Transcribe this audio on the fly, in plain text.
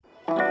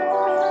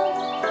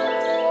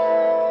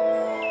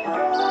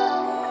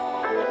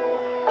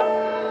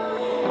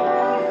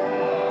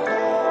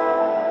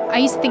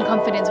used to think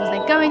confidence was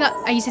like going up.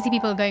 I used to see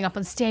people going up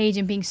on stage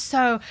and being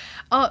so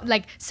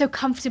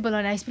comfortable,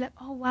 and I used to be like,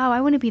 oh wow,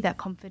 I want to be that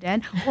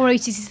confident. Or I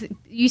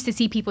used to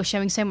see people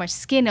showing so much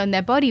skin on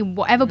their body,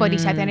 whatever body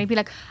type, and I'd be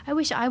like, I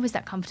wish I was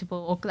that comfortable,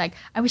 or like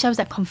I wish I was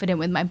that confident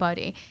with my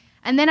body.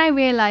 And then I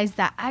realized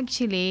that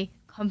actually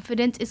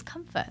confidence is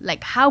comfort.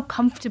 Like, how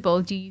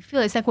comfortable do you feel?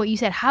 It's like what you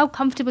said, how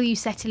comfortable are you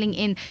settling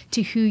in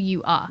to who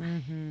you are?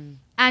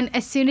 And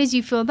as soon as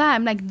you feel that,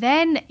 I'm like,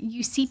 then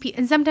you see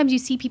and sometimes you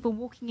see people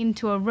walking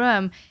into a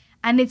room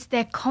and it's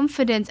their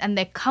confidence and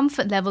their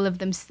comfort level of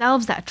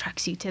themselves that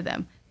attracts you to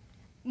them.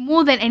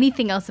 More than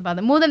anything else about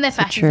them, more than their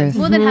fashion sense,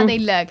 more than how they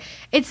look.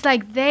 It's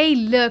like they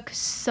look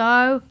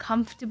so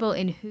comfortable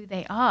in who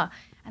they are.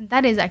 And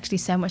that is actually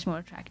so much more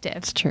attractive.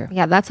 It's true.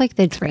 Yeah, that's like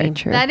the dream.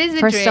 True. That is the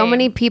for dream. so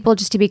many people,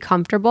 just to be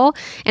comfortable.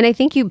 And I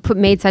think you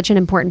made such an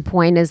important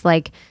point is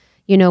like,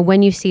 you know,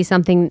 when you see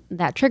something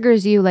that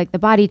triggers you, like the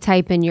body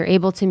type, and you're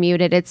able to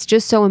mute it, it's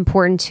just so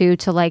important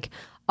to like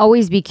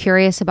always be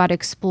curious about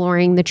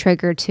exploring the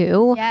trigger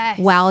too,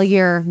 while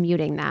you're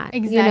muting that.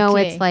 Exactly. You know,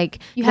 it's like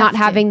not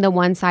having the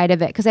one side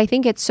of it. Because I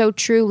think it's so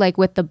true, like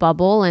with the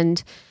bubble.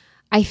 And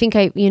I think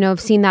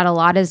I've seen that a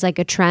lot as like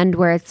a trend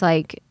where it's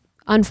like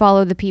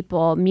unfollow the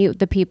people, mute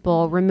the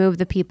people, remove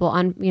the people,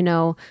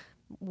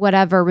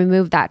 whatever,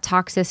 remove that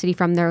toxicity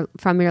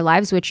from your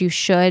lives, which you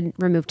should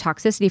remove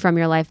toxicity from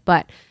your life,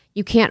 but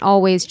you can't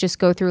always just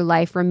go through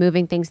life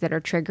removing things that are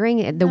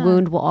triggering. The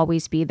wound will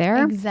always be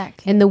there.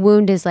 Exactly. And the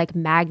wound is like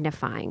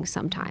magnifying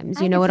sometimes.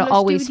 And it'll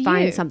always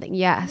find you. something.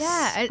 Yes.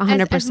 Yeah,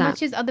 100%. as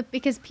much as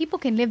because people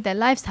can live their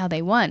lives how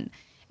they want.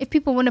 If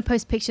people want to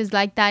post pictures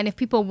like that, and if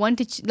people want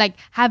to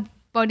have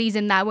bodies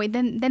in that way,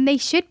 then they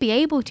should be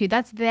able to.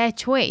 That's their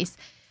choice.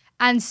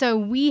 And so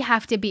we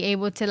have to be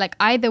able to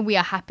either we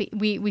are happy,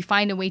 we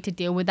find a way to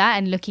deal with that,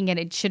 and looking at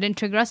it shouldn't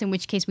trigger us, in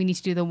which case we need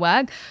to do the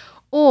work,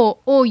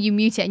 or you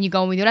mute it and you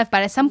go on with your life.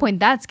 But at some point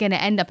that's going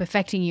to end up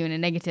affecting you in a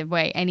negative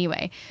way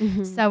anyway.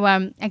 So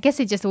I guess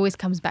it just always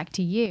comes back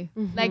to you.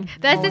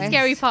 That's the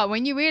scary part,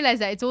 when you realize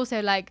that it's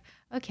also like,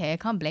 okay, I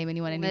can't blame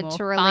anyone anymore.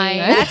 Literally. Fine.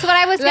 That's what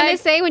I was going to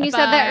say when you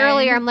said that fine.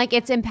 earlier. I'm like,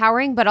 it's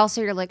empowering, but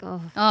also you're like,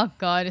 oh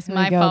God, it's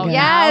my go, fault. girl.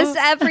 yes,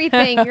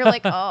 everything. You're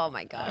like, oh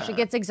my gosh, it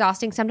gets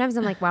exhausting. Sometimes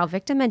I'm like, wow,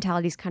 victim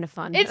mentality is kind of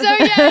fun. It's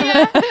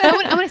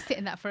I want to sit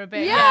in that for a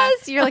bit.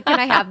 yes. You're like, can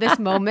I have this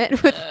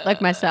moment with like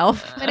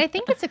myself? But I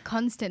think it's a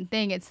constant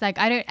thing. It's like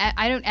I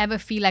don't ever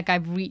feel like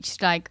I've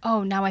reached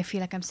oh, now I feel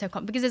like I'm so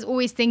confident, because there's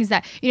always things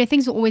that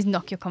things will always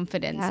knock your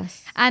confidence.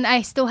 Yes. And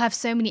I still have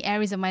so many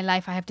areas of my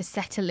life I have to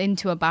settle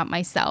into about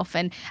myself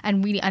and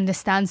really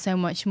understand so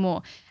much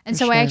more. And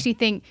so I actually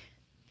think,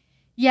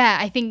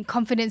 I think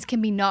confidence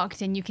can be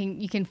knocked and you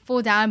can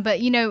fall down. But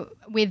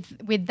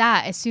with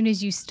that, as soon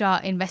as you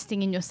start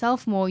investing in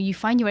yourself more, you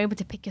find you're able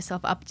to pick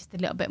yourself up just a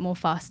little bit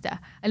faster.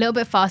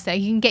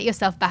 You can get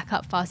yourself back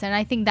up faster. And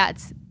I think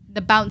that's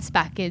the bounce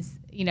back is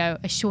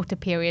a shorter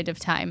period of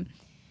time,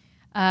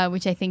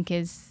 which I think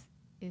is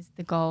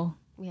the goal.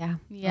 Yeah.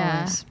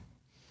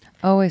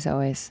 Always.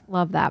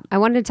 Love that. I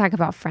wanted to talk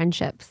about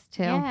friendships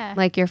too,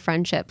 like your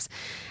friendships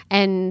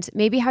and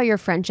maybe how your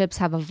friendships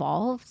have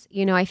evolved.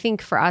 I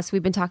think for us,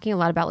 we've been talking a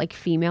lot about like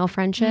female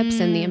friendships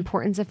and the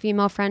importance of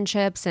female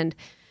friendships and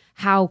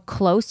how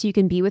close you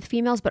can be with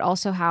females, but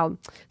also how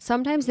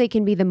sometimes they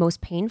can be the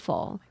most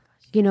painful,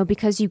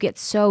 because you get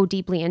so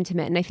deeply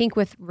intimate. And I think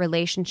with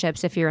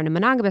relationships, if you're in a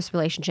monogamous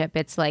relationship,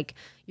 it's like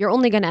you're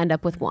only going to end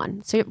up with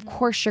one. So of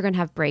course you're going to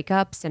have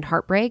breakups and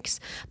heartbreaks,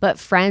 but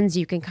friends,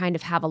 you can kind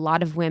of have a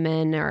lot of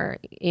women or,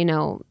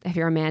 if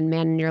you're a man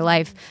in your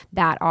life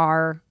that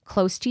are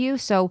close to you.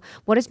 So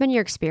what has been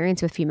your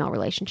experience with female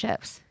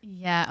relationships?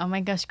 Yeah. Oh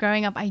my gosh.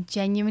 Growing up, I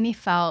genuinely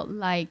felt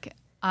like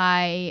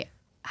I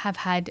have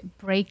had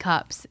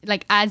breakups,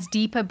 as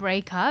deep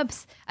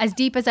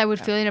as I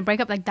would feel in a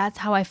breakup. That's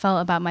how I felt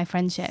about my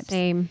friendships.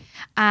 Same.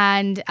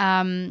 And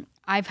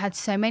I've had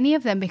so many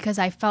of them because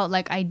I felt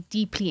like I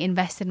deeply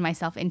invested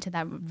myself into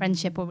that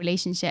friendship or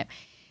relationship.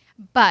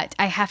 But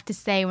I have to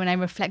say, when I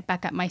reflect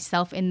back at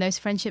myself in those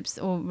friendships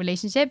or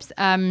relationships,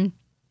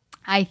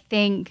 I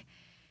think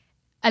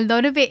a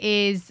lot of it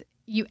is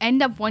you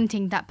end up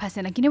wanting that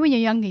person. When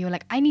you're younger, you're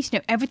like, I need to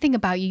know everything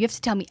about you. You have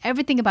to tell me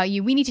everything about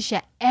you. We need to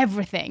share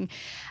everything.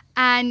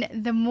 And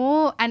the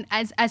more, and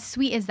as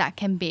sweet as that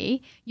can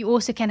be, you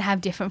also can have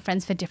different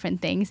friends for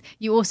different things.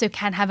 You also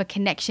can have a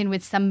connection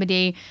with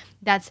somebody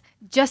that's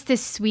just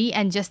as sweet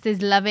and just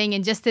as loving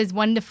and just as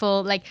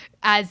wonderful,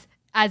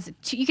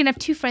 you can have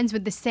two friends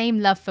with the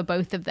same love for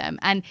both of them,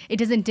 and it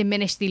doesn't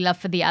diminish the love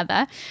for the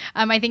other.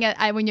 I think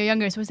when you're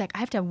younger, it's always like, I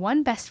have to have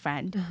one best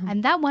friend,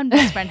 and that one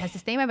best friend has to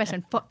stay my best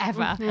friend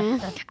forever,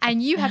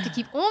 and you have to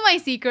keep all my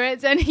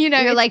secrets. And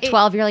you're like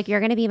 12. You're like,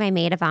 you're gonna be my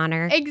maid of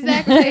honor.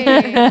 Exactly.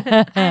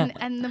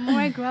 and the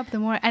more I grew up, the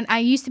more, and I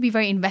used to be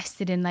very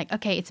invested in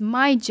okay, it's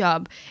my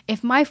job.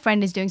 If my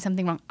friend is doing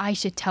something wrong, I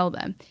should tell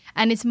them.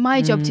 And it's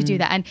my job to do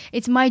that. And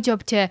it's my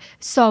job to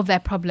solve their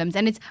problems.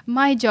 And it's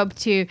my job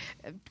to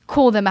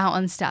call them out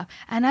on stuff.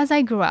 And as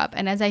I grew up,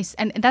 and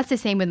that's the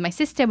same with my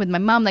sister, with my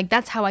mom, like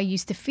that's how I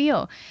used to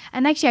feel.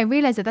 And actually I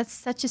realized that that's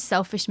such a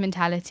selfish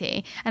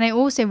mentality. And I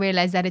also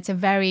realized that it's a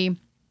very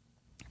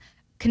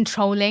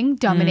controlling,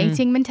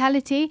 dominating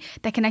mentality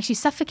that can actually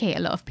suffocate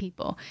a lot of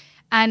people.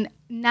 And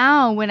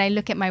now when I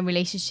look at my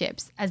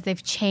relationships as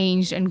they've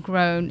changed and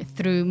grown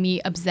through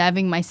me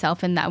observing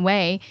myself in that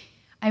way,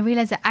 I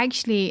realize that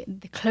actually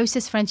the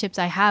closest friendships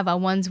I have are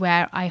ones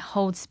where I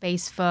hold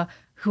space for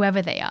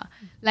whoever they are.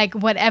 Like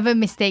whatever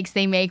mistakes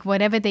they make,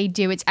 whatever they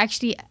do, it's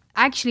actually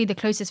the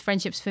closest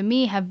friendships for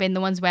me have been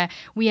the ones where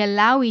we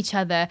allow each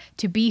other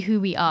to be who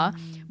we are.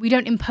 We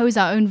don't impose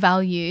our own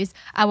values,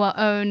 our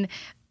own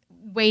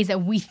ways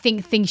that we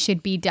think things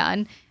should be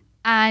done.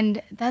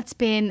 And that's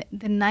been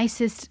the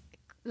nicest,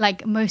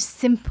 like most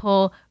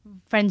simple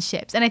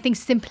friendships. And I think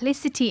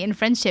simplicity in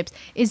friendships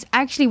is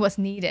actually what's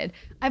needed.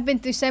 I've been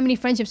through so many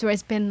friendships where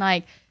it's been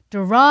like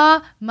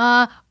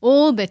drama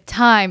all the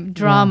time,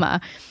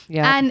 drama.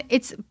 Yeah. And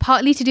it's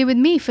partly to do with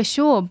me for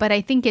sure, but I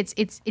think it's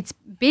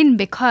been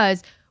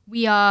because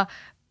we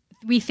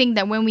think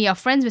that when we are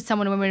friends with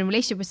someone, when we're in a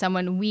relationship with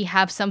someone, we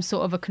have some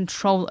sort of a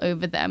control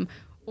over them,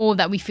 or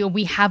that we feel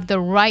we have the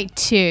right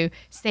to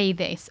say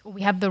this, or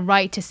we have the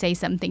right to say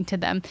something to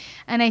them.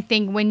 And I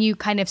think when you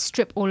kind of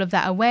strip all of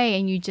that away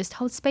and you just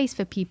hold space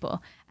for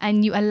people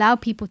and you allow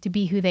people to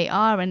be who they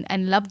are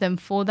and love them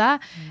for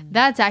that,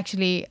 that's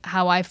actually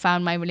how I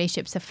found my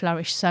relationships to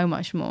flourish so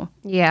much more.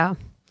 Yeah.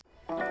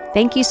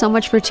 Thank you so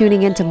much for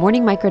tuning in to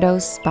Morning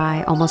Microdose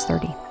by Almost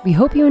 30. We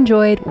hope you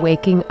enjoyed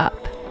waking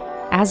up.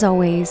 As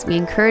always, we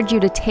encourage you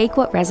to take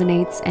what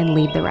resonates and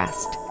leave the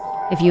rest.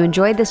 If you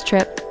enjoyed this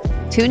trip,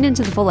 tune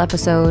into the full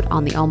episode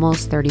on the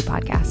Almost 30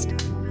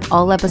 podcast.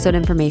 All episode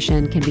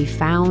information can be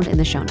found in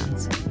the show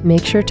notes.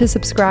 Make sure to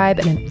subscribe,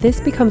 and if this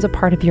becomes a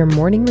part of your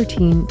morning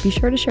routine, be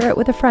sure to share it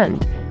with a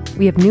friend.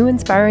 We have new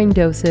inspiring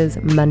doses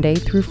Monday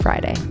through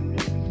Friday.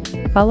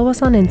 Follow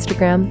us on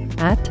Instagram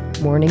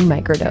at Morning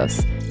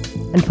Microdose,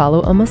 and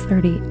follow Almost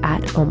 30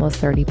 at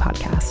Almost 30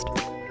 Podcast.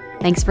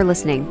 Thanks for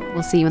listening.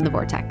 We'll see you in the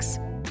vortex.